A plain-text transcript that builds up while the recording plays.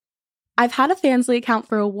I've had a Fansly account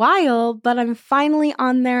for a while, but I'm finally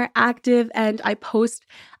on there active and I post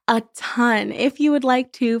a ton. If you would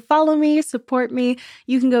like to follow me, support me,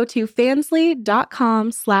 you can go to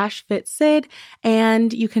fansly.com/fitsid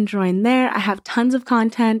and you can join there. I have tons of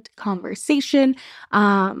content, conversation.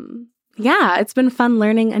 Yeah, it's been fun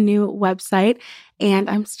learning a new website, and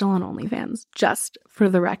I'm still on OnlyFans, just for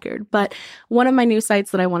the record. But one of my new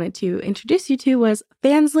sites that I wanted to introduce you to was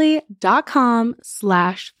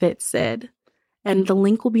fansly.com/fitsid, and the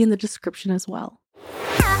link will be in the description as well.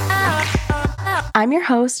 I'm your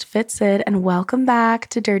host, Fitsid, and welcome back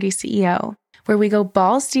to Dirty CEO, where we go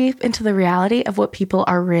balls deep into the reality of what people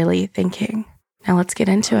are really thinking. Now let's get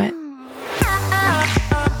into it.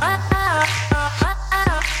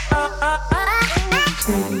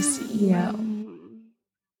 Dirty CEO.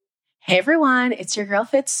 Hey everyone, it's your girl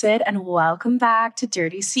Fitsid, and welcome back to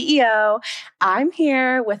Dirty CEO. I'm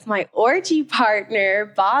here with my orgy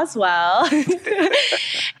partner, Boswell,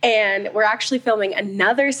 and we're actually filming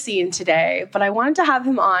another scene today, but I wanted to have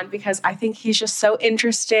him on because I think he's just so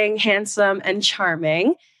interesting, handsome, and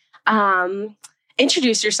charming.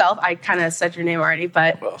 Introduce yourself. I kind of said your name already,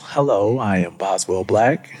 but... Well, hello, I am Boswell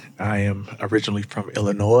Black. I am originally from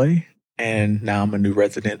Illinois. And now I'm a new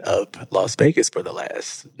resident of Las Vegas for the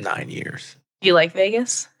last 9 years. You like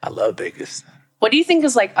Vegas? I love Vegas. What do you think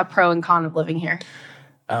is like a pro and con of living here?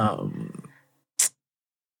 I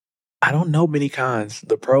don't know many cons.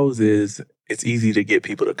 The pros is it's easy to get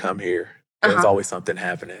people to come here. There's always something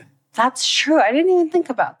happening. That's true. I didn't even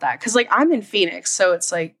think about that. Because like I'm in Phoenix, so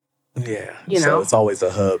it's like, yeah, you know. So it's always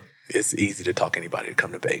a hub. It's easy to talk anybody to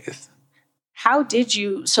come to Vegas. How did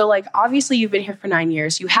you, so like obviously you've been here for 9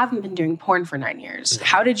 years. You haven't been doing porn for 9 years.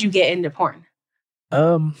 How did you get into porn?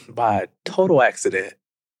 By total accident.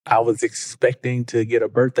 I was expecting to get a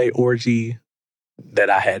birthday orgy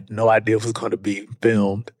that I had no idea was going to be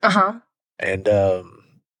filmed. And I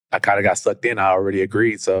kind of got sucked in. I already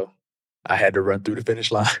agreed, so I had to run through the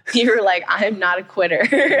finish line. You were like, I'm not a quitter.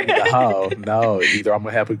 No. Either I'm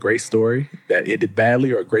going to have a great story that ended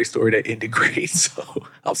badly or a great story that ended great. So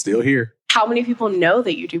I'm still here. How many people know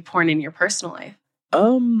that you do porn in your personal life?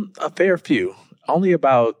 A fair few. Only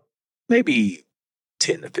about maybe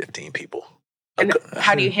 10 to 15 people. And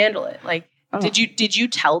how do you handle it? Like, did you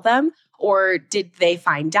tell them or did they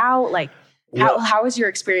find out? Like, how has your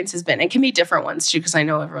experiences been? It can be different ones too, because I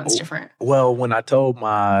know everyone's different. Well, when I told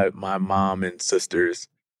my mom and sisters,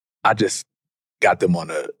 I just got them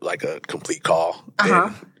on a complete call.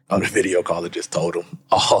 And on a video call, I just told them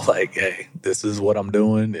all like, hey, this is what I'm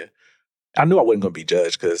doing. And I knew I wasn't going to be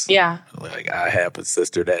judged because like I have a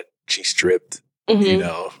sister that she stripped, you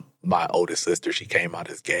know, my oldest sister, she came out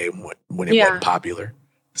as gay when it wasn't popular.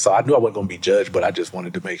 So I knew I wasn't going to be judged, but I just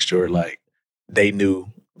wanted to make sure like they knew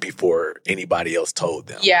before anybody else told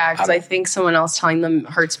them. Yeah, because I think someone else telling them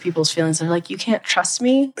hurts people's feelings. They're like, you can't trust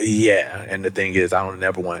me? Yeah, and the thing is, I don't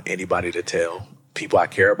never want anybody to tell people I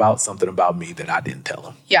care about something about me that I didn't tell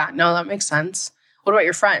them. Yeah, no, that makes sense. What about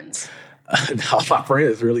your friends? No, my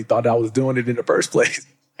friends really thought I was doing it in the first place.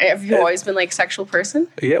 Have you always been like a sexual person?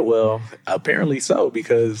 Yeah, well, apparently so,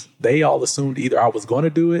 because they all assumed either I was going to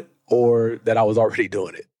do it or that I was already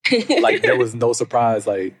doing it. Like there was no surprise.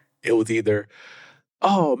 Like it was either,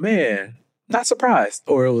 oh man, not surprised,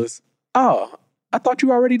 or it was, oh, I thought you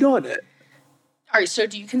were already doing it. All right, so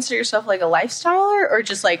do you consider yourself like a lifestyler or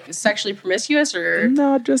just like sexually promiscuous or?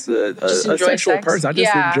 No, just a sexual person. I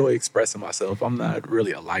just enjoy expressing myself. I'm not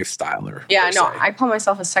really a lifestyler. Yeah, no, I call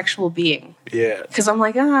myself a sexual being. Yeah. Because I'm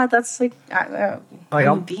like, that's like, I'm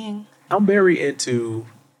a being. I'm very into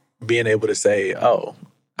being able to say, oh,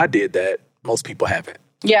 I did that. Most people haven't.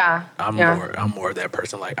 Yeah. I'm more of that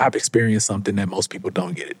person. Like I've experienced something that most people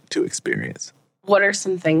don't get to experience. What are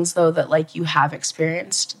some things, though, that, like, you have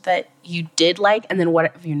experienced that you did like, and then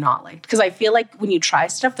what have you not liked? Because I feel like when you try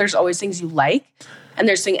stuff, there's always things you like, and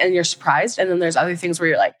and you're surprised, and then there's other things where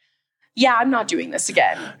you're like, yeah, I'm not doing this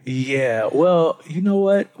again. Yeah, well, you know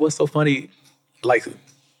what? What's so funny, like,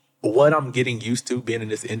 what I'm getting used to being in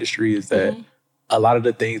this industry is that a lot of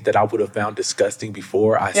the things that I would have found disgusting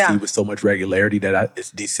before, I see with so much regularity that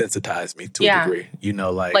it's desensitized me to a degree. You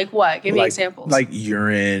know, like what? Give me examples. Like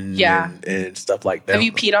urine and stuff like that. Have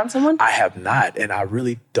you peed on someone? I have not, and I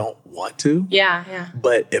really don't want to. Yeah.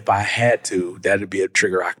 But if I had to, that'd be a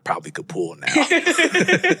trigger I probably could pull now.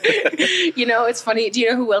 You know, it's funny. Do you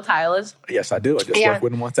know who Will Tile is? Yes, I do. I just worked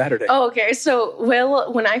with him on Saturday. Oh, okay. So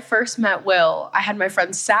Will, when I first met Will, I had my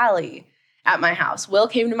friend Sally at my house. Will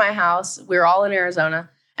came to my house. We were all in Arizona.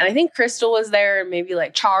 And I think Crystal was there and maybe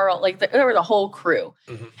like Charles, like there was a whole crew.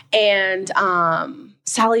 And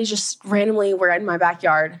Sally just randomly were in my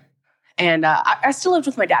backyard And I still lived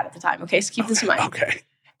with my dad at the time. Okay, so keep this in mind. Okay.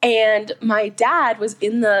 And my dad was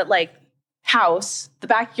in the like house. The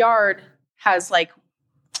backyard has like,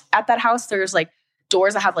 at that house, there's like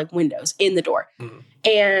doors that have like windows in the door.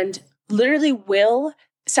 And literally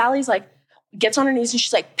Sally's like, gets on her knees and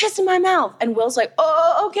she's like, piss in my mouth. And Will's like,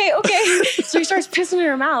 oh, okay. So he starts pissing in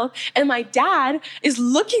her mouth. And my dad is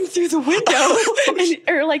looking through the window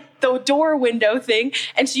or like the door window thing.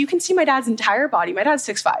 And so you can see my dad's entire body. My dad's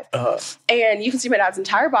 6'5". And you can see my dad's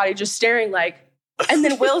entire body just staring like, and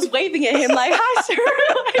then Will's waving at him like, hi, sir.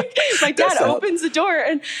 Like, my dad opens the door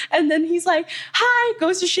and then he's like, hi,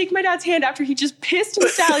 goes to shake my dad's hand after he just pissed in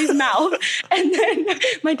Sally's mouth. And then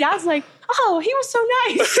my dad's like, oh, he was so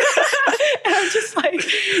nice. And I'm just like,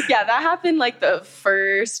 yeah, that happened like the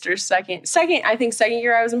first or second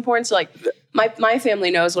year I was in porn. So like my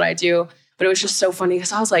family knows what I do, but it was just so funny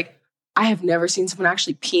because I was like, I have never seen someone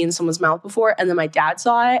actually pee in someone's mouth before. And then my dad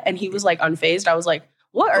saw it and he was like unfazed. I was like,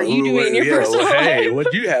 what are you doing in your personal life? Hey,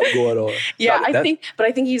 what do you have going on? Yeah, I think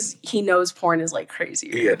he knows porn is like crazy.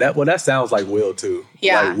 Yeah, that sounds like Will too.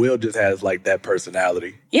 Yeah. Like Will just has like that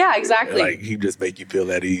personality. Yeah, exactly. Like he just make you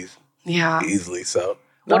feel at ease. Yeah. Easily. So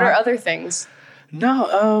what are other things?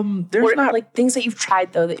 No, there's not like things that you've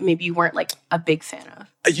tried though that maybe you weren't like a big fan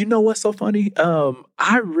of. You know what's so funny?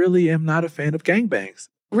 I really am not a fan of gangbangs.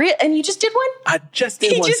 And you just did one? I just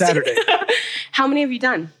did one Saturday. How many have you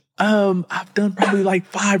done? I've done probably like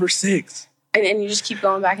 5 or 6. And you just keep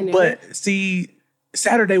going back and doing it? But see,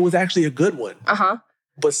 Saturday was actually a good one.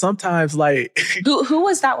 But sometimes like Who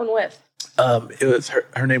was that one with? It was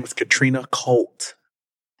her name was Katrina Colt.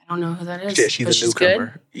 I don't know who that is. Yeah, she's a newcomer.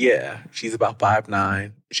 Good? Yeah, she's about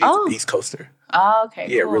 5'9". She's an East Coaster. Oh, okay.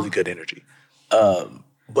 Yeah, cool. Really good energy.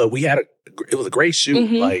 But it was a great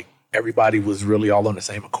shoot. Like everybody was really all on the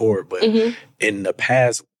same accord. But in the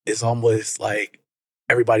past, it's almost like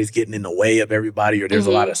everybody's getting in the way of everybody, or there's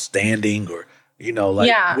a lot of standing, or with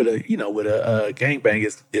a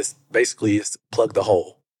gangbang, it's basically plug the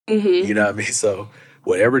hole. You know what I mean? So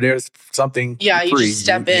wherever there's something free, you just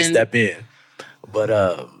step in.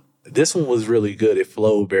 But this one was really good. It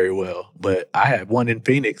flowed very well. But I had one in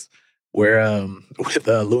Phoenix where with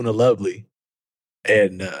Luna Lovely,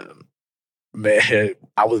 and man,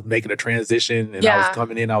 I was making a transition, and I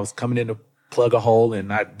was coming in to plug a hole,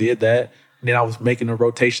 and I did that. And then I was making a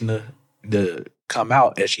rotation to come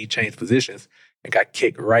out as she changed positions and got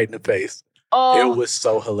kicked right in the face. Oh, it was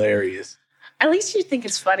so hilarious. At least you think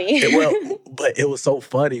it's funny. But it was so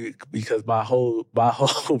funny because my whole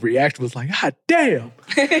reaction was like, God damn.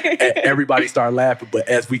 And everybody started laughing. But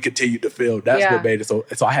as we continued to film, that's what made it so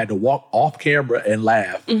I had to walk off camera and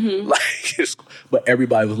laugh. But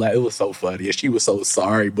everybody was like, it was so funny. And she was so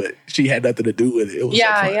sorry, but she had nothing to do with it. It was so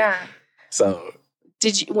funny. So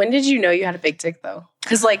when did you know you had a big dick though?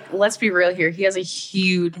 Because like, let's be real here. He has a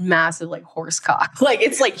huge, massive like horse cock. Like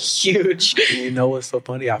it's like huge. You know what's so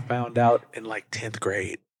funny? I found out in like 10th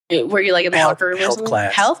grade. Were you like in the locker room? Health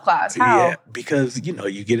class. Health class? How? Yeah, because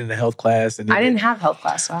you get into health class, and I didn't have health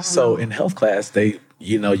class. So in health class, they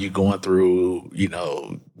you're going through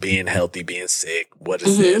being healthy, being sick. What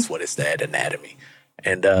is this? What is that? Anatomy,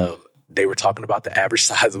 and they were talking about the average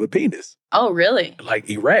size of a penis. Oh, really? Like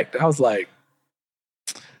erect. I was like,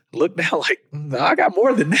 look down, like, no, I got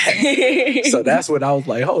more than that. So that's when I was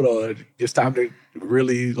like, hold on, it's time to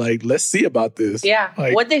really like, let's see about this. Yeah.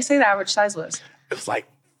 Like, what'd they say the average size was? It was like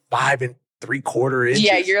 5 3/4 inches.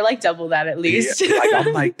 Yeah, you're like double that at least. Yeah, like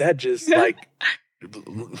I'm like that, just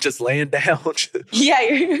laying down.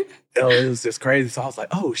 It was just crazy. So I was like,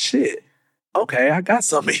 oh shit. Okay, I got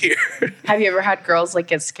something here. Have you ever had girls like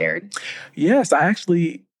get scared? Yes, I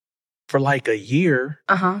actually, for like a year.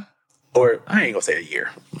 Or I ain't gonna say a year,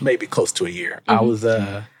 maybe close to a year. I was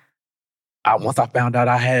once I found out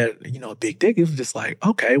I had, a big dick, it was just like,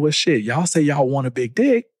 okay, well shit, y'all say y'all want a big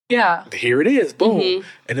dick. Yeah. Here it is. Boom.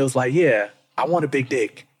 And it was like, yeah, I want a big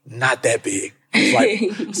dick. Not that big.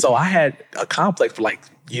 Like, so I had a complex for like,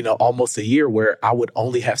 almost a year where I would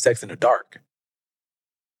only have sex in the dark.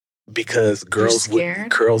 Because girls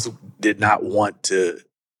did not want to,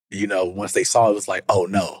 once they saw it, it was like, oh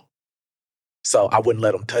no. So I wouldn't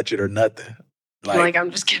let them touch it or nothing. Like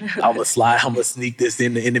I'm just kidding. I'm gonna slide. I'm gonna sneak this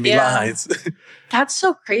in the enemy lines. That's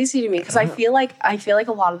so crazy to me because I feel like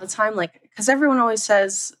a lot of the time, like, because everyone always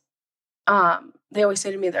says, they always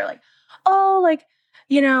say to me, they're like, oh, like,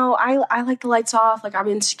 I like the lights off. Like I'm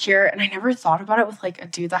insecure, and I never thought about it with like a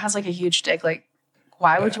dude that has like a huge dick. Like,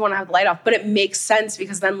 why would you want to have the light off? But it makes sense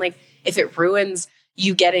because then like if it ruins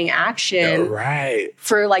you getting action, right,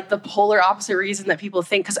 for like the polar opposite reason that people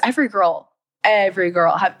think, because every girl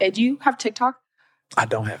do you have TikTok? I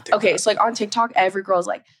don't have TikTok. Okay, so like on TikTok, every girl's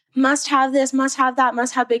like, must have this, must have that,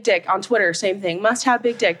 must have big dick. On Twitter, same thing, must have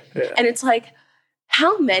big dick. Yeah. And it's like,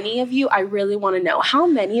 how many of you, I really want to know, how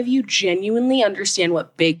many of you genuinely understand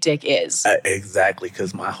what big dick is? Exactly,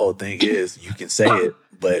 because my whole thing is you can say it,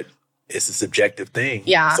 but it's a subjective thing.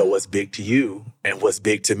 Yeah. So what's big to you and what's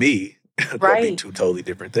big to me right. be two totally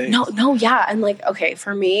different things. No, yeah. And like, okay,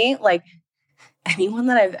 for me, like anyone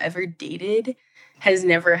that I've ever dated has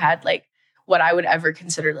never had like what I would ever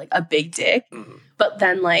consider like a big dick. Mm-hmm. But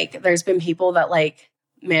then like there's been people that like,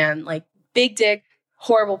 man, like big dick,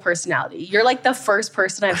 horrible personality. You're like the first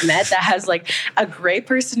person I've met that has like a great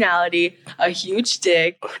personality, a huge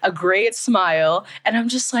dick, a great smile. And I'm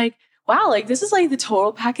just like, wow, like this is like the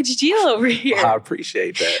total package deal over here. I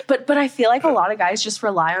appreciate that. But I feel like a lot of guys just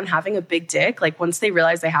rely on having a big dick. Like once they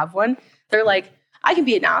realize they have one, they're like, I can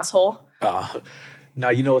be an asshole. Now,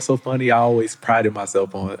 you know what's so funny? I always prided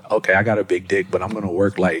myself on, okay, I got a big dick, but I'm going to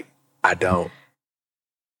work like I don't.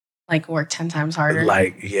 Like work 10 times harder?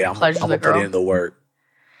 Like, yeah, I'm going to put in the work.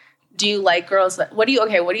 Do you like girls that, what do you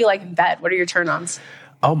like in bed? What are your turn-ons?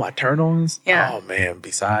 Oh, my turn-ons? Yeah. Oh, man,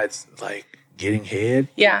 besides like getting head.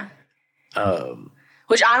 Yeah.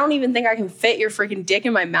 Which I don't even think I can fit your freaking dick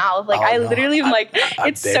in my mouth. Like I literally am like,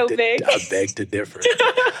 it's so big. I beg to differ.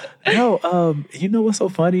 No, you know what's so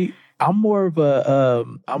funny? I'm more of a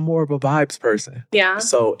vibes person. Yeah.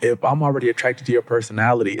 So if I'm already attracted to your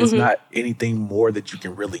personality, it's not anything more that you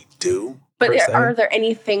can really do. But are there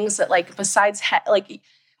any things that like besides like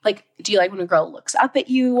do you like when a girl looks up at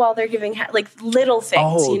you while they're giving like little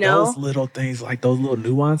things? You know, those little things, like those little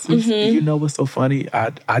nuances. Mm-hmm. You know what's so funny?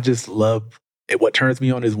 I just love it. What turns me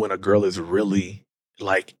on is when a girl is really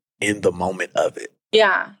like in the moment of it.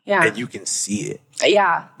 Yeah, yeah. And you can see it.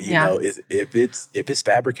 Yeah, you know, if it's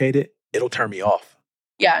fabricated, it'll turn me off.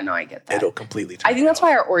 Yeah, no, I get that. It'll completely turn me off. I think that's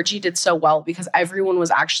why our orgy did so well, because everyone was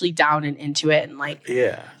actually down and into it, and like,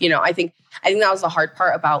 yeah, you know, I think that was the hard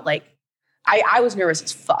part about like, I was nervous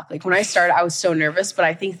as fuck. Like when I started, I was so nervous, but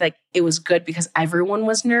I think like it was good because everyone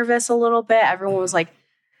was nervous a little bit. Everyone was like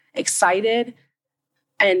excited,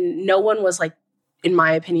 and no one was like, in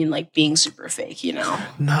my opinion, like being super fake, you know?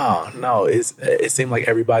 No. It seemed like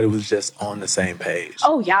everybody was just on the same page.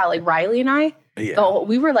 Oh yeah, like Riley and I,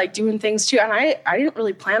 we were like doing things too. And I didn't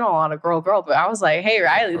really plan on a lot of girl, but I was like, hey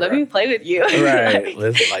Riley, let me play with you. Right.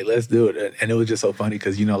 Let's do it. And it was just so funny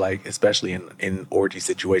because, you know, like especially in orgy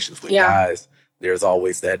situations with guys, there's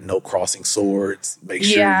always that no crossing swords. Make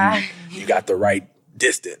sure you got the right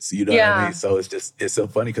distance. You know what I mean? So it's so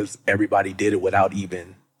funny because everybody did it without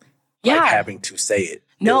even like having to say it.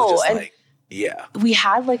 No, just and like, yeah. We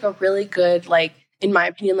had like a really good, like, in my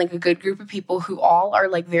opinion, like a good group of people who all are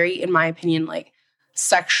like very, in my opinion, like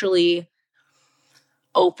sexually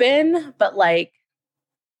open, but like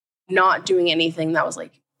not doing anything that was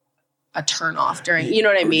like a turn off during, you know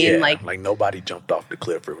what I mean? Yeah, like nobody jumped off the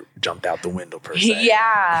cliff or jumped out the window per se.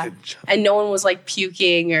 Yeah. And no one was like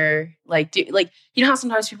puking or like, you know how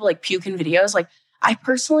sometimes people like puke in videos? Like I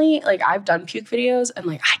personally, like I've done puke videos and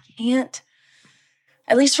like I can't,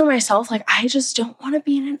 at least for myself, like I just don't want to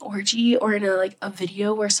be in an orgy or in a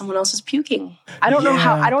video where someone else is puking. I don't know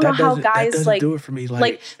how guys like do it for me.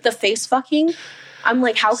 Like the face fucking. I'm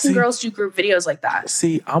like, how can girls do group videos like that?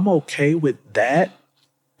 See, I'm okay with that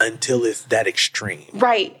until it's that extreme.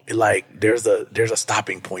 Right. Like there's a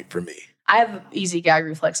stopping point for me. I have easy gag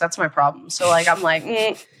reflex. That's my problem. So like I'm like,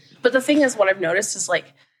 But the thing is, what I've noticed is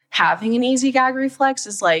like having an easy gag reflex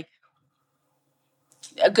is like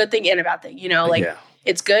a good thing and a bad thing. You know, like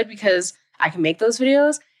it's good because I can make those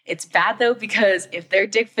videos. It's bad though because if their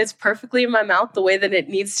dick fits perfectly in my mouth the way that it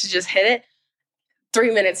needs to just hit it,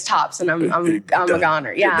 3 minutes tops and I'm a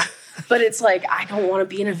goner. Yeah. But it's like, I don't want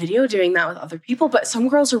to be in a video doing that with other people. But some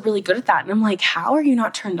girls are really good at that. And I'm like, how are you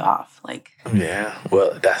not turned off? Like, yeah,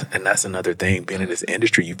 well, that's another thing. Being in this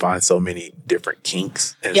industry, you find so many different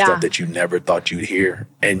kinks and stuff that you never thought you'd hear.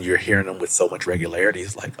 And you're hearing them with so much regularity.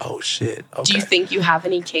 It's like, oh shit. Okay. Do you think you have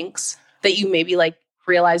any kinks that you maybe like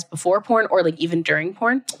realized before porn or like even during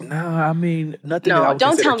porn? No, I mean nothing. No, that I would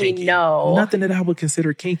don't tell kinky. me no. Nothing that I would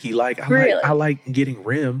consider kinky. Like I like getting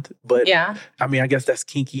rimmed, but I mean I guess that's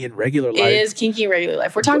kinky in regular life. It is kinky in regular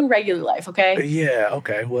life. We're talking regular life, okay? Yeah,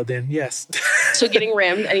 okay. Well then, yes. So getting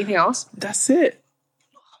rimmed. Anything else? That's it.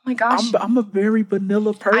 Oh my gosh, I'm a very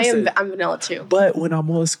vanilla person. I'm vanilla too. But when I'm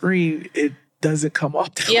on screen, it doesn't come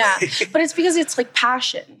off that way. But it's because it's like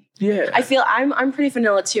passion. Yeah. I feel I'm pretty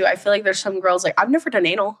vanilla too. I feel like there's some girls like, I've never done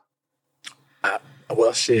anal.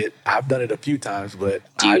 Well, shit, I've done it a few times, but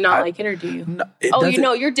do you not like it or do you? No, you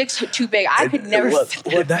know, your dick's too big. I could never.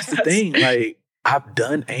 Well, that's the thing. Like, I've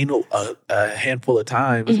done anal a handful of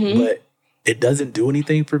times, but it doesn't do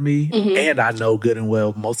anything for me. And I know good and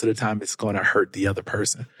well most of the time it's going to hurt the other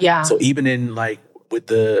person. Yeah. So even in like with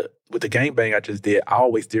the gangbang I just did, I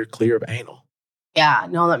always steer clear of anal. Yeah,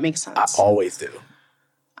 no, that makes sense. I always do.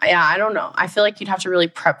 Yeah, I don't know. I feel like you'd have to really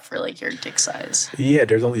prep for like your dick size. Yeah,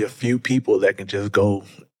 there's only a few people that can just go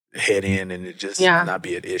head in and it just not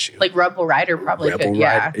be an issue. Like Rebel Ryder probably Rebel could.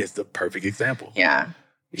 Ryder is the perfect example. Yeah.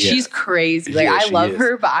 She's crazy. Like I love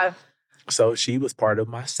her, but so she was part of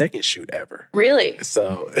my second shoot ever. Really?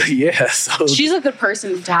 So yeah. So she's a good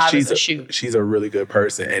person to have as a shoot. She's a really good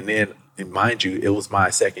person. And then mind you, it was my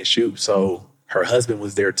second shoot. So her husband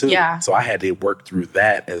was there too. Yeah. So I had to work through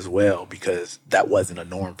that as well because that wasn't a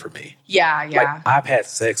norm for me. Yeah, yeah. Like, I've had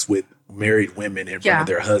sex with married women in front of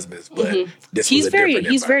their husbands, but this was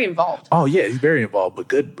he's very involved. Oh yeah, he's very involved, but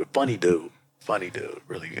good, but funny dude,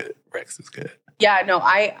 really good. Rex is good. Yeah, no,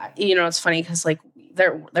 it's funny because like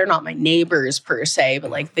they're not my neighbors per se,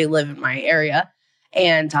 but like they live in my area,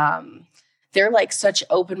 and they're like such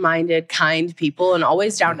open-minded, kind people, and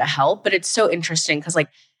always down to help. But it's so interesting because like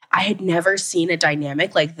I had never seen a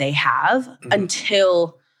dynamic like they have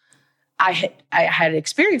until I had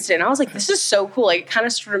experienced it. And I was like, this is so cool. Like, it kind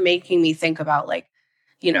of started making me think about like,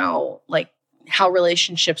 like how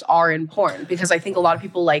relationships are important. Because I think a lot of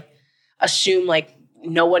people like assume like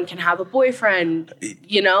no one can have a boyfriend,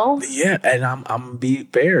 Yeah, and I'm be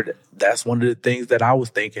fair. That's one of the things that I was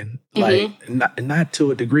thinking. Like, not to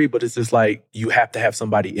a degree, but it's just like you have to have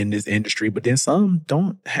somebody in this industry. But then some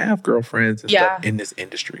don't have girlfriends and stuff in this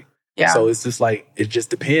industry. Yeah. So it's just like, it just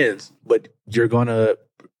depends. But you're gonna,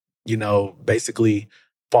 basically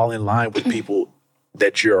fall in line with people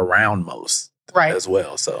that you're around most, right, as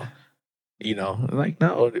well. So, like,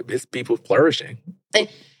 no, it's people flourishing.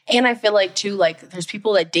 And I feel like, too, like, there's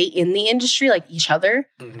people that date in the industry, like each other.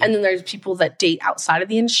 And then there's people that date outside of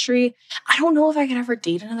the industry. I don't know if I could ever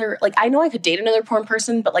date another, like, I know I could date another porn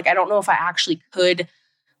person, but, like, I don't know if I actually could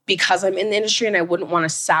because I'm in the industry and I wouldn't want to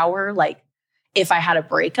sour, like, if I had a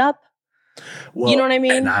breakup. Well, you know what I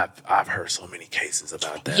mean? And I've heard so many cases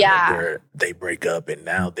about that. Yeah. Where they break up and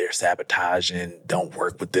now they're sabotaging, don't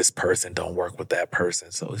work with this person, don't work with that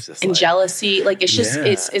person. So it's just and jealousy. Like, it's just,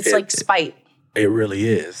 it's like spite. It really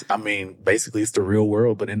is. I mean, basically, it's the real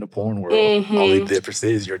world, but in the porn world, only difference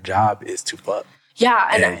is your job is to fuck. Yeah,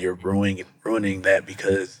 and you're ruining that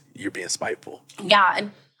because you're being spiteful. Yeah,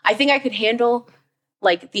 and I think I could handle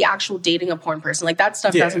like the actual dating a porn person. Like that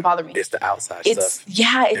stuff doesn't bother me. It's the outside stuff.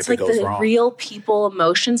 Yeah, it's like the wrong. Real people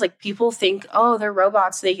emotions. Like people think, oh, they're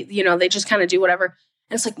robots. They they just kind of do whatever.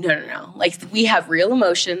 And it's like, no. Like we have real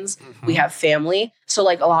emotions. We have family. So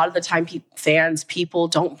like a lot of the time people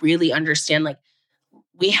don't really understand, like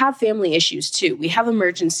we have family issues too. We have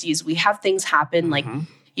emergencies. We have things happen. Like,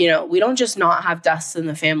 we don't just not have deaths in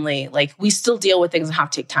the family. Like we still deal with things and have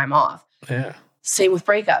to take time off. Yeah. Same with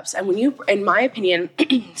breakups. And in my opinion,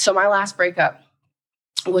 so my last breakup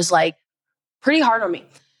was like pretty hard on me.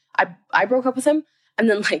 I broke up with him and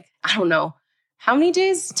then like, I don't know how many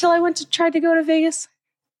days till I tried to go to Vegas.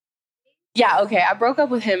 Yeah. Okay. I broke up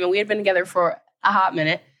with him and we had been together for a hot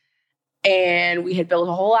minute and we had built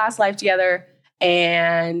a whole ass life together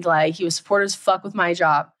and like he was supportive as fuck with my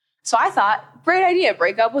job. So I thought, great idea,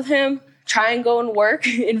 break up with him, try and go and work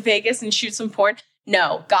in Vegas and shoot some porn.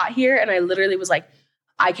 No, got here and I literally was like,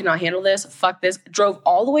 I cannot handle this. Fuck this. Drove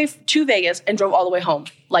all the way to Vegas and drove all the way home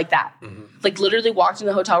like that. Like literally walked in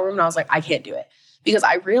the hotel room and I was like, I can't do it. Because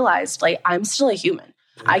I realized like I'm still a human.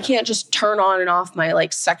 I can't just turn on and off my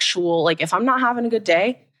like sexual, like if I'm not having a good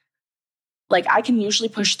day, like I can usually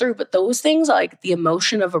push through. But those things, like the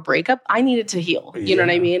emotion of a breakup, I needed to heal. You know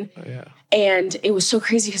what I mean? Yeah. And it was so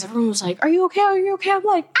crazy because everyone was like, are you okay? Are you okay? I'm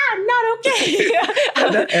like, I'm not okay.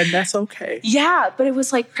 and that's okay. Yeah. But it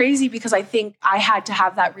was like crazy because I think I had to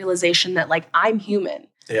have that realization that like I'm human.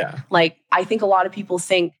 Yeah. Like I think a lot of people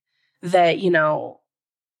think that,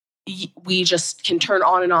 we just can turn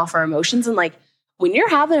on and off our emotions. And like when you're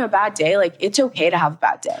having a bad day, like it's okay to have a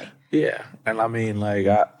bad day. Yeah. And I mean, like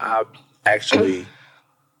I've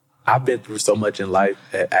been through so much in life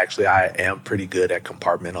that actually I am pretty good at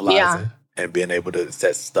compartmentalizing and being able to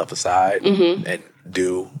set stuff aside and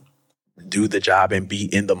do the job and be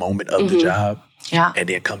in the moment of the job and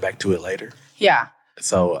then come back to it later. Yeah.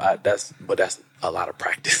 So that's a lot of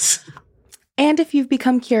practice. And if you've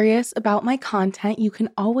become curious about my content, you can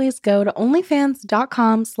always go to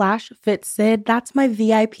onlyfans.com/fitsid. That's my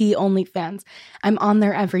VIP OnlyFans. I'm on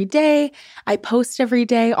there every day. I post every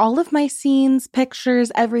day. All of my scenes,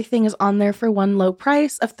 pictures, everything is on there for one low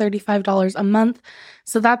price of $35 a month.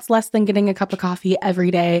 So that's less than getting a cup of coffee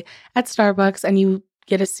every day at Starbucks, and you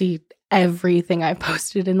get to see everything I've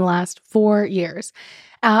posted in the last 4 years.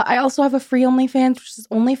 I also have a free OnlyFans, which is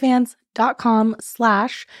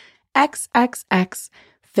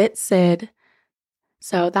onlyfans.com/XXXFitSid.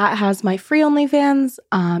 So that has my free OnlyFans.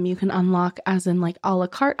 You can unlock as in like a la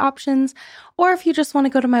carte options. Or if you just want to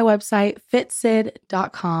go to my website,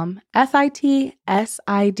 fitsid.com,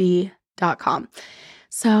 FITSID.com.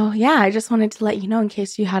 So yeah, I just wanted to let you know in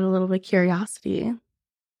case you had a little bit of curiosity.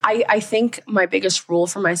 I think my biggest rule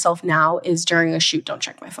for myself now is during a shoot, don't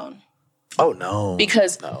check my phone. Oh, no.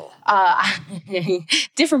 Because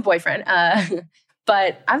different boyfriend.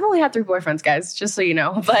 But I've only had 3 boyfriends, guys, just so you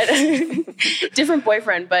know. But different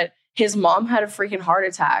boyfriend. But his mom had a freaking heart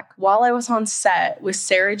attack while I was on set with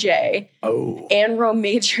Sarah J. And Rome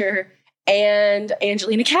Major and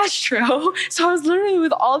Angelina Castro. So I was literally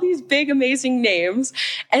with all these big, amazing names.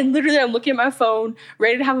 And literally I'm looking at my phone,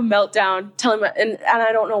 ready to have a meltdown, telling my, and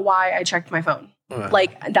I don't know why I checked my phone.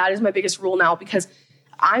 Like, that is my biggest rule now, because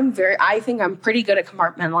I think I'm pretty good at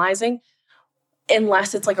compartmentalizing.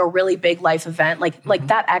 Unless it's like a really big life event. Like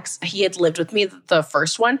that ex, he had lived with me, the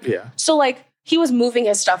first one. Yeah. So like he was moving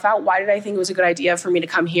his stuff out. Why did I think it was a good idea for me to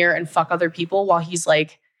come here and fuck other people while he's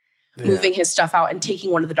like moving his stuff out and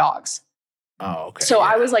taking one of the dogs? Oh, okay. So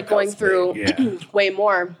I was like going through way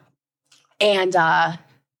more. And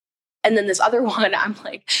then this other one, I'm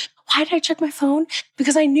like, why did I check my phone?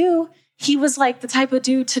 Because I knew he was like the type of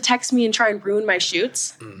dude to text me and try and ruin my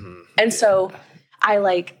shoots. And so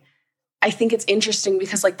I think it's interesting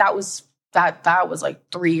because like that was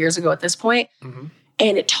like 3 years ago at this point.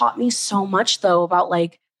 And it taught me so much though about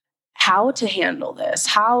like how to handle this,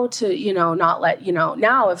 how to, not let,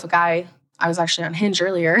 now if a guy, I was actually on Hinge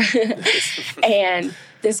earlier and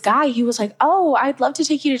this guy, he was like, oh, I'd love to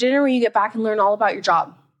take you to dinner when you get back and learn all about your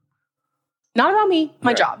job. Not about me,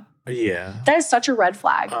 my job. Yeah. That is such a red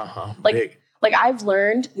flag. Like I've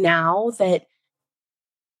learned now that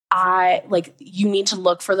you need to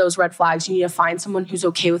look for those red flags. You need to find someone who's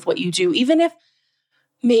okay with what you do. Even if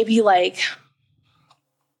maybe like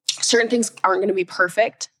certain things aren't going to be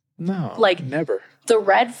perfect. No, like never. The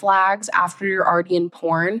red flags after you're already in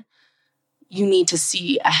porn, you need to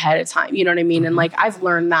see ahead of time. You know what I mean? And like, I've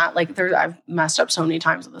learned that I've messed up so many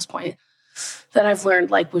times at this point that I've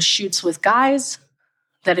learned like with shoots with guys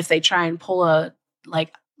that if they try and pull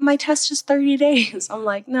my test is 30 days. I'm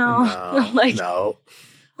like, no. No.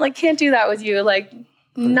 Like, can't do that with you. Like,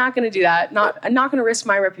 not going to do that. I'm not going to risk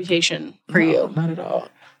my reputation for you. Not at all.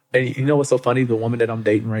 And you know what's so funny? The woman that I'm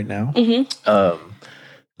dating right now,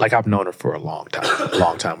 like I've known her for a long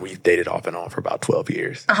time. We've dated off and on for about 12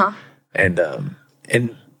 years. And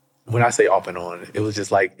when I say off and on, it was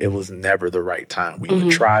just like, it was never the right time. We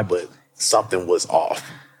would try, but something was off.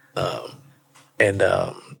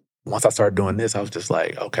 Once I started doing this, I was just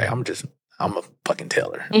like, okay, I'm a fucking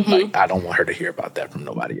tell her. Like, I don't want her to hear about that from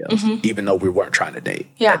nobody else, even though we weren't trying to date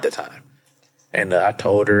at the time. And I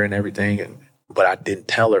told her and everything, but I didn't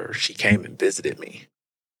tell her. She came and visited me.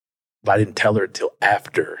 But I didn't tell her until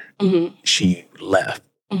after she left,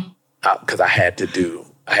 because I had to do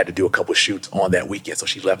a couple shoots on that weekend. So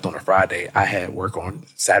she left on a Friday. I had work on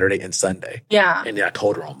Saturday and Sunday. Yeah. And then I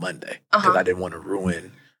told her on Monday because I didn't want to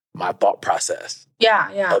ruin my thought process.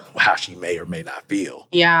 Of how she may or may not feel.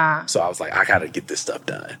 Yeah. So I was like, I got to get this stuff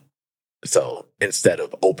done. So instead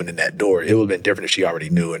of opening that door, it would have been different if she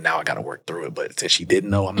already knew and now I got to work through it. But since she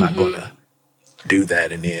didn't know, I'm not going to do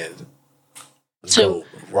that and then go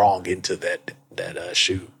wrong into that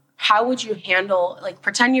shoot. How would you handle, like,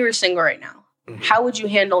 pretend you were single right now. How would you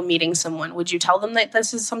handle meeting someone? Would you tell them that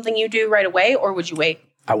this is something you do right away or would you wait?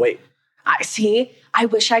 I wait. I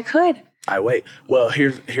wish I could. I wait. Well,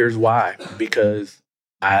 here's why. Because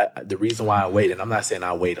the reason why I wait, and I'm not saying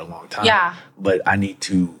I wait a long time, but I need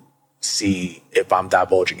to see if I'm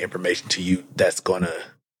divulging information to you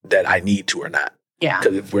that I need to or not. Yeah.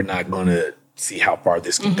 Because if we're not going to see how far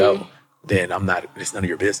this can go, then it's none of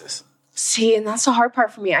your business. See, and that's the hard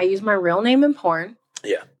part for me. I use my real name in porn.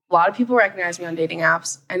 Yeah. A lot of people recognize me on dating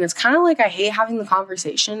apps. And it's kind of like I hate having the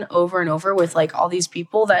conversation over and over with like all these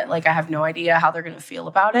people that like I have no idea how they're going to feel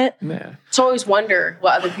about it. Yeah. So I always wonder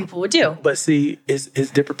what other people would do. But see, it's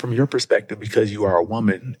different from your perspective because you are a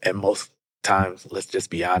woman and most times, let's just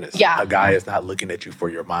be honest, a guy is not looking at you for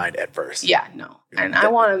your mind at first. Yeah, no. And I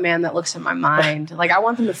want a man that looks at my mind. Like, I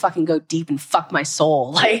want them to fucking go deep and fuck my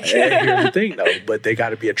soul. Like, here's the thing, though. But they got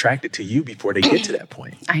to be attracted to you before they get to that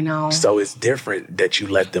point. I know. So it's different that you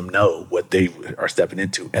let them know what they are stepping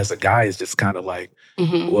into. As a guy, it's just kind of like,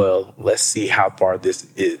 well, let's see how far this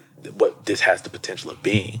is, what this has the potential of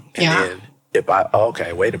being. And then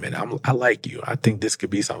okay, wait a minute, I like you. I think this could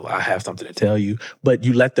be something. I have something to tell you, but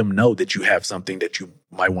you let them know that you have something that you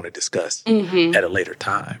might want to discuss at a later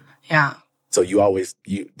time. Yeah. So you always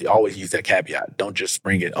use that caveat. Don't just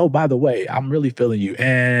spring it. Oh, by the way, I'm really feeling you,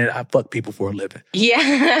 and I fuck people for a living.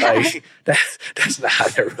 Yeah. Like, that's not how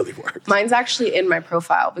that really works. Mine's actually in my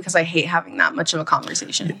profile because I hate having that much of a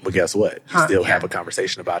conversation. But guess what? You still have a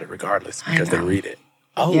conversation about it regardless because they read it.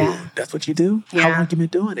 Oh, that's what you do? Yeah. How long have you been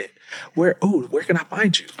doing it? Where can I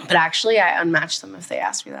find you? But actually, I unmatch them if they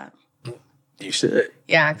ask me that. You should.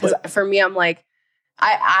 Yeah, because for me, I'm like,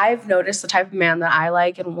 I've noticed the type of man that I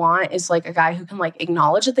like and want is like a guy who can like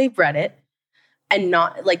acknowledge that they've read it and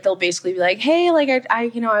not like they'll basically be like, hey, like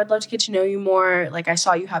I'd love to get to know you more. Like I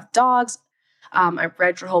saw you have dogs. I've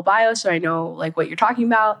read your whole bio, so I know like what you're talking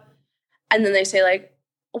about. And then they say like,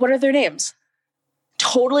 what are their names?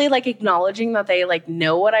 Totally like acknowledging that they like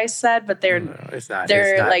know what I said, but they're it's not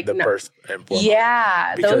like the first and foremost.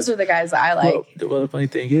 Yeah, those are the guys that I like. Well, the funny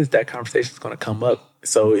thing is that conversation is going to come up.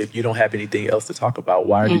 So if you don't have anything else to talk about,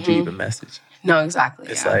 why did you even message? No, exactly.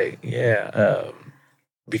 It's like,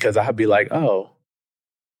 because I'd be like, oh,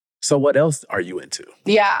 so what else are you into?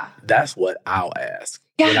 Yeah. That's what I'll ask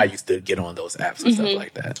when I used to get on those apps and stuff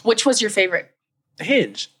like that. Which was your favorite?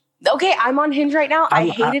 Hinge. Okay, I'm on Hinge right now. I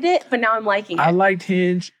hated it, but now I'm liking it. I liked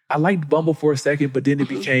Hinge. I liked Bumble for a second, but then it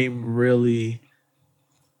became really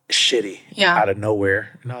shitty out of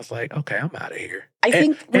nowhere. And I was like, okay, I'm out of here. I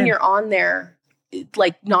think when you're on there,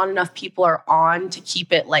 like not enough people are on to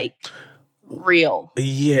keep it like real.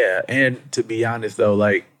 Yeah, and to be honest though,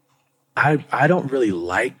 like I don't really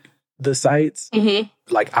like the sites.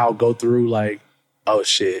 Like I'll go through like, oh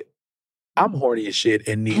shit, I'm horny as shit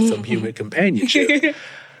and need some human companionship.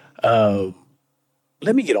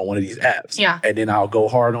 Let me get on one of these apps. Yeah. And then I'll go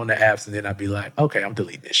hard on the apps and then I'll be like, okay, I'm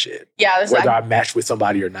deleting this shit. Yeah. Whether I match with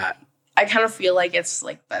somebody or not. I kind of feel like it's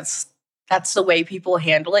like that's the way people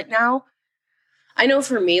handle it now. I know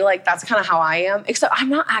for me, like that's kind of how I am, except I'm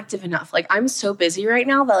not active enough. Like I'm so busy right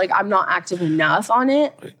now that like I'm not active enough on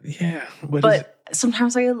it. Yeah. But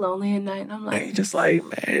sometimes I get lonely at night and I'm like, just like,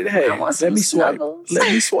 man, hey, let me snuggles. swipe.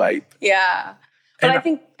 Let me swipe. Yeah. But I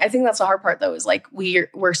think that's the hard part though, is like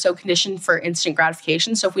we're so conditioned for instant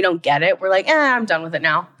gratification. So if we don't get it, we're like, I'm done with it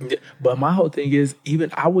now. Yeah, but my whole thing is,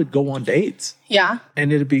 even I would go on dates. Yeah.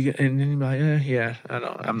 And then you'd be like, yeah, I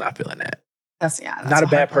know, I'm not feeling that. That's not a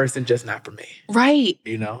bad person, just not for me. Right.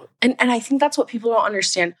 You know? And I think that's what people don't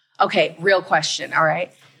understand. Okay, real question. All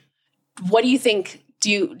right. What do you think?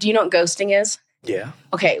 Do you know what ghosting is? Yeah.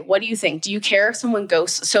 Okay, what do you think? Do you care if someone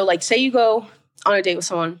ghosts? So like say you go on a date with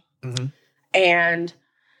someone and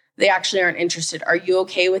they actually aren't interested. Are you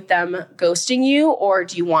okay with them ghosting you or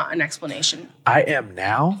do you want an explanation? I am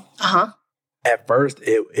now. At first,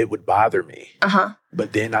 it would bother me.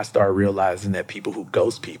 But then I started realizing that people who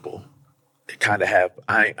ghost people, they kind of have,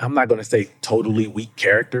 I'm not going to say totally weak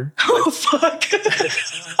character. Oh, fuck.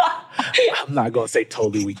 I'm not going to say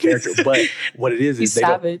totally weak character. But what it is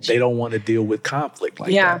they don't want to deal with conflict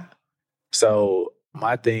like that. So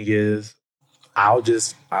my thing is, I'll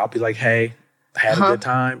be like, hey, I had a good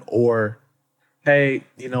time. Or, hey,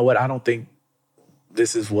 you know what? I don't think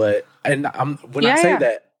this is what, and when I say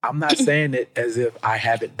that, I'm not saying it as if I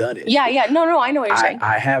haven't done it. Yeah. No, I know what you're saying.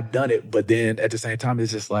 I have done it, but then at the same time,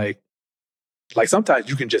 it's just like sometimes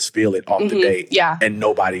you can just feel it off the date. Yeah. And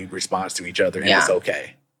nobody responds to each other and it's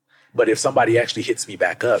okay. But if somebody actually hits me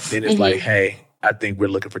back up, then it's like, hey, I think we're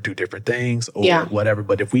looking for two different things or whatever.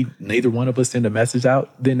 But if neither one of us send a message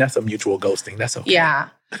out, then that's a mutual ghosting. That's okay. Yeah.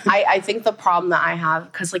 I think the problem that I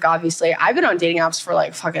have, because like obviously I've been on dating apps for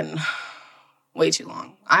like fucking way too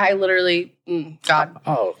long. I literally, God.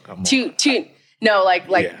 Oh, come on. No,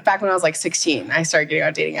 back when I was like 16, I started getting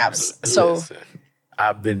on dating apps. So listen,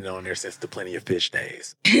 I've been on there since the Plenty of Fish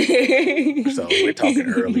days. So we're talking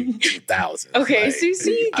early 2000s. Okay, so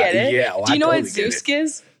you get it. Yeah. Do you know what Zeusk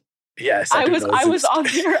is? Yes, I was on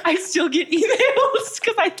there. I still get emails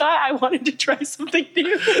because I thought I wanted to try something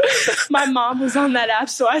new. My mom was on that app,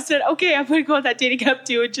 so I said, "Okay, I'm going to go on that dating app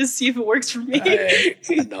too and just see if it works for me."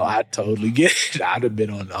 No, I totally get it. I'd have been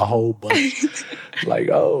on a whole bunch,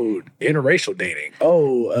 interracial dating.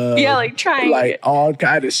 Trying like all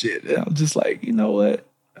kind of shit. And I'm just like, you know what?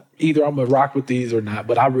 Either I'm gonna rock with these or not.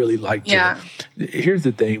 But I really like. Here's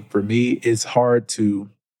the thing for me: it's hard to.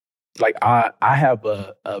 Like I have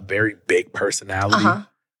a very big personality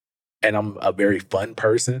and I'm a very fun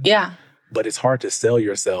person. Yeah. But it's hard to sell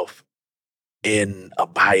yourself in a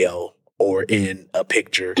bio or in a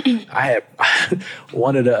picture. I have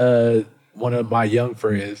one of my young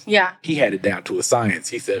friends. Yeah. He had it down to a science.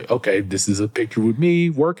 He said, okay, this is a picture with me,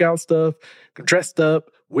 workout stuff, dressed up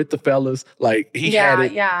with the fellas. Like, he had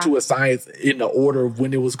it to a science in the order of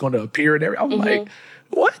when it was going to appear and everything. I'm like,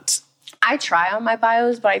 what? I try on my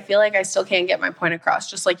bios, but I feel like I still can't get my point across.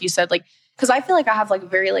 Just like you said, like, because I feel like I have like a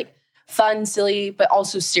very like fun, silly, but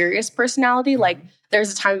also serious personality. Like,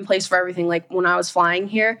 there's a time and place for everything. Like, when I was flying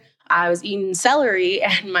here, I was eating celery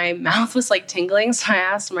and my mouth was like tingling. So I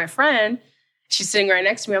asked my friend, she's sitting right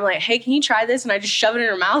next to me. I'm like, hey, can you try this? And I just shove it in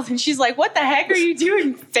her mouth. And she's like, what the heck are you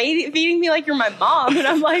doing? Feeding me like you're my mom. And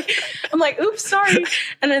I'm like, oops, sorry.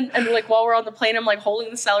 And then like while we're on the plane, I'm like holding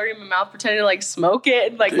the celery in my mouth, pretending to like smoke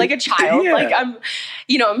it like a child. Yeah. Like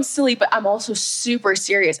I'm silly, but I'm also super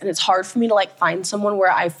serious. And it's hard for me to like find someone where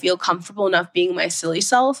I feel comfortable enough being my silly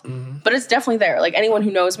self. But it's definitely there. Like, anyone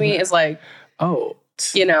who knows me is like, oh,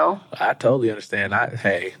 you know, I totally understand.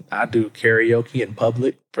 I do karaoke in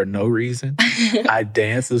public for no reason. I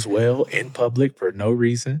dance as well in public for no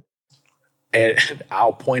reason. And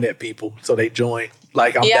I'll point at people so they join.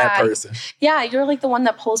 Like, I'm that person. Yeah, you're like the one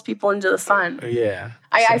that pulls people into the fun. Yeah.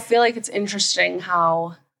 I feel like it's interesting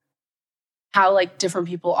how like different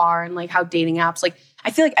people are, and like how dating apps, like, I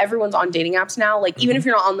feel like everyone's on dating apps now. Like, even if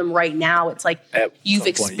you're not on them right now, it's like you've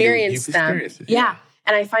experienced them. Yeah.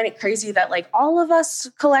 And I find it crazy that like all of us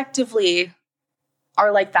collectively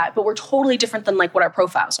are like that, but we're totally different than like what our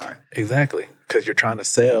profiles are. Exactly. Because you're trying to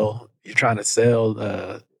sell,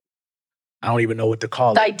 I don't even know what to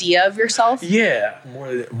call it. The idea of yourself? Yeah.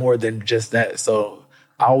 More than just that. So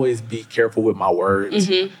I always be careful with my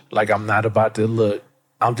words. Like, I'm not about to look.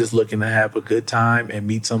 I'm just looking to have a good time and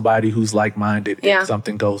meet somebody who's like-minded. If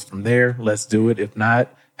something goes from there, let's do it. If not,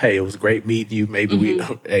 hey, it was great meeting you. Maybe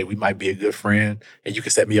we might be a good friend, and you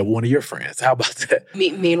can set me up with one of your friends. How about that?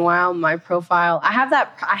 Meanwhile, my profile, I have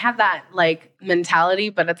that like mentality,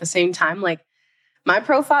 but at the same time, like, my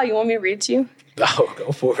profile, you want me to read it to you? Oh,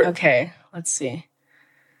 go for it. Okay, let's see.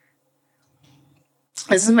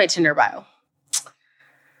 This is my Tinder bio.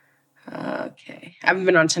 Okay. I haven't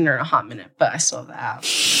been on Tinder in a hot minute, but I still have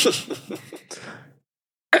the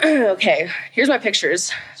app. Okay, here's my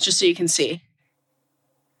pictures, just so you can see.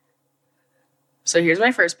 So here's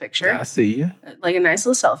my first picture. I see you. Like a nice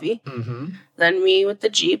little selfie. Then me with the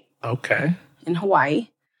Jeep. Okay. In Hawaii.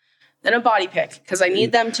 Then a body pic, because I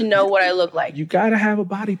need them to know what I look like. You got to have a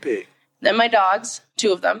body pic. Then my dogs,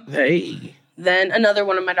 2 of them. Hey. Then another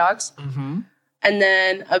one of my dogs. And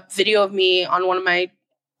then a video of me on one of my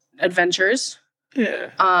adventures. Yeah.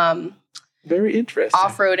 Very interesting.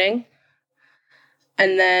 Off-roading.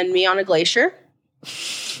 And then me on a glacier.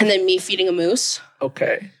 And then me feeding a moose.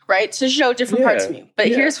 Okay. Right? To show different parts of me. But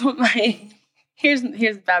here's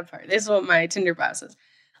the bad part. This is what my Tinder bio says.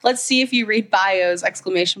 Let's see if you read bios, ! I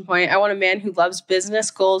want a man who loves business,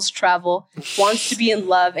 goals, travel, wants to be in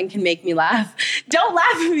love, and can make me laugh. Don't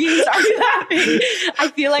laugh at me. He's already laughing.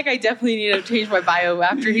 I feel like I definitely need to change my bio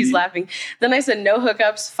after he's laughing. Then I said no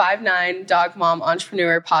hookups, 5'9", dog mom,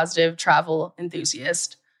 entrepreneur, positive, travel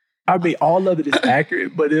enthusiast. I mean, all of it is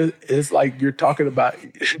accurate, but it's like you're talking about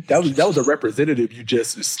that was a representative you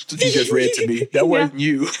just read to me. That wasn't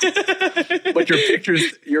you. But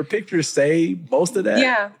your pictures say most of that.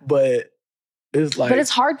 Yeah. But it's like, but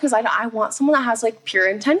it's hard because I want someone that has like pure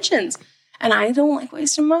intentions, and I don't like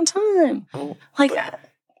wasting my time.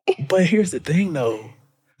 But here's the thing, though.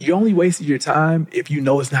 You only wasted your time if you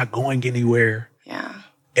know it's not going anywhere. Yeah.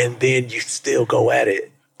 And then you still go at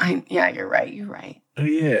it. Yeah, you're right. You're right.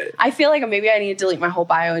 Yeah. I feel like maybe I need to delete my whole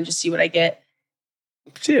bio and just see what I get.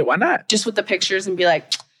 Shit, why not? Just with the pictures and be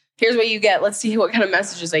like, here's what you get. Let's see what kind of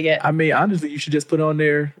messages I get. I mean, honestly, you should just put on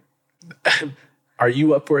there, are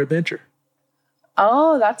you up for adventure?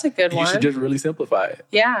 Oh, that's a good one. You should just really simplify it.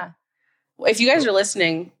 Yeah. If you guys are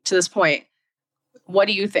listening to this point, what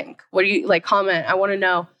do you think? What do you, like, comment? I want to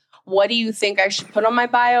know. What do you think I should put on my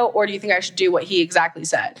bio, or do you think I should do what he exactly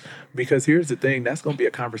said? Because here's the thing. That's going to be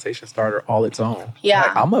a conversation starter all its own. Yeah.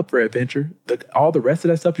 Like, I'm up for adventure. All the rest of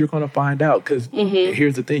that stuff you're going to find out, because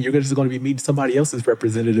here's the thing. You're just going to be meeting somebody else's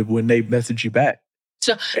representative when they message you back.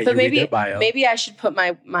 So, but maybe I should put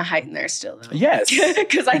my height in there still, though. Yes.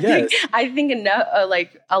 Because I think enough,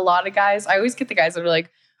 like a lot of guys, I always get the guys that are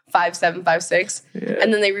like 5'7", 5'6",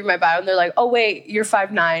 and then they read my bio and they're like, "Oh wait, you're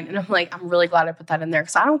 5'9", and I'm like, I'm really glad I put that in there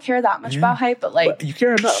because I don't care that much about height, but like, but you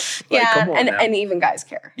care enough. Like, yeah, and even guys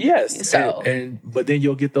care. Yes. So but then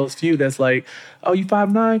you'll get those few that's like, "Oh, you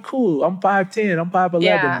 5'9", cool. I'm 5'10", I'm 5'11".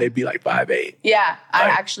 Yeah. They'd be like 5'8". Yeah, I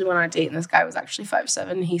actually went on a date and this guy was actually 5'7",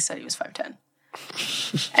 and he said he was 5'10".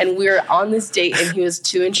 And we were on this date and he was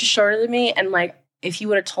 2 inches shorter than me, and like, if he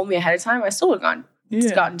would have told me ahead of time, I still would have gone.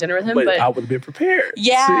 Gotten dinner with him, but I would have been prepared.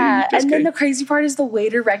 Yeah, and then the crazy part is the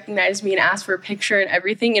waiter recognized me and asked for a picture and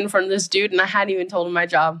everything in front of this dude, and I hadn't even told him my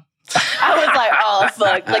job. I was like, oh,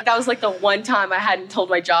 fuck. Like, that was like the one time I hadn't told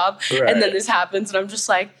my job. Right. And then this happens, and I'm just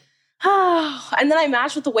like, oh. And then I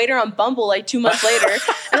matched with the waiter on Bumble like 2 months later.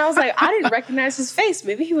 And I was like, I didn't recognize his face.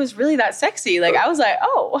 Maybe he was really that sexy. Like, I was like,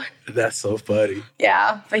 oh. That's so funny.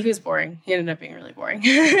 Yeah, but he was boring. He ended up being really boring.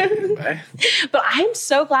 But I'm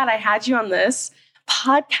so glad I had you on this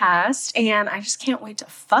podcast, and I just can't wait to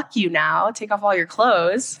fuck you now. Take off all your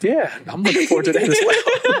clothes. Yeah, I'm looking forward to that as well.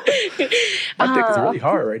 My dick is really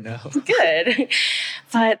hard right now. Good.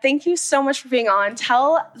 But thank you so much for being on.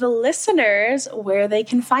 Tell the listeners where they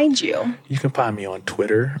can find you. You can find me on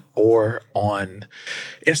Twitter or on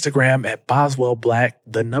Instagram at Boswell Black,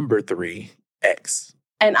 3X.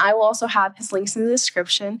 And I will also have his links in the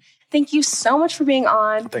description. Thank you so much for being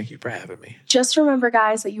on. Thank you for having me. Just remember,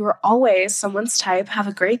 guys, that you are always someone's type. Have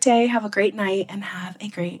a great day, have a great night, and have a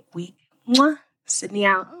great week. Mwah. Sydney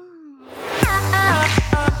out.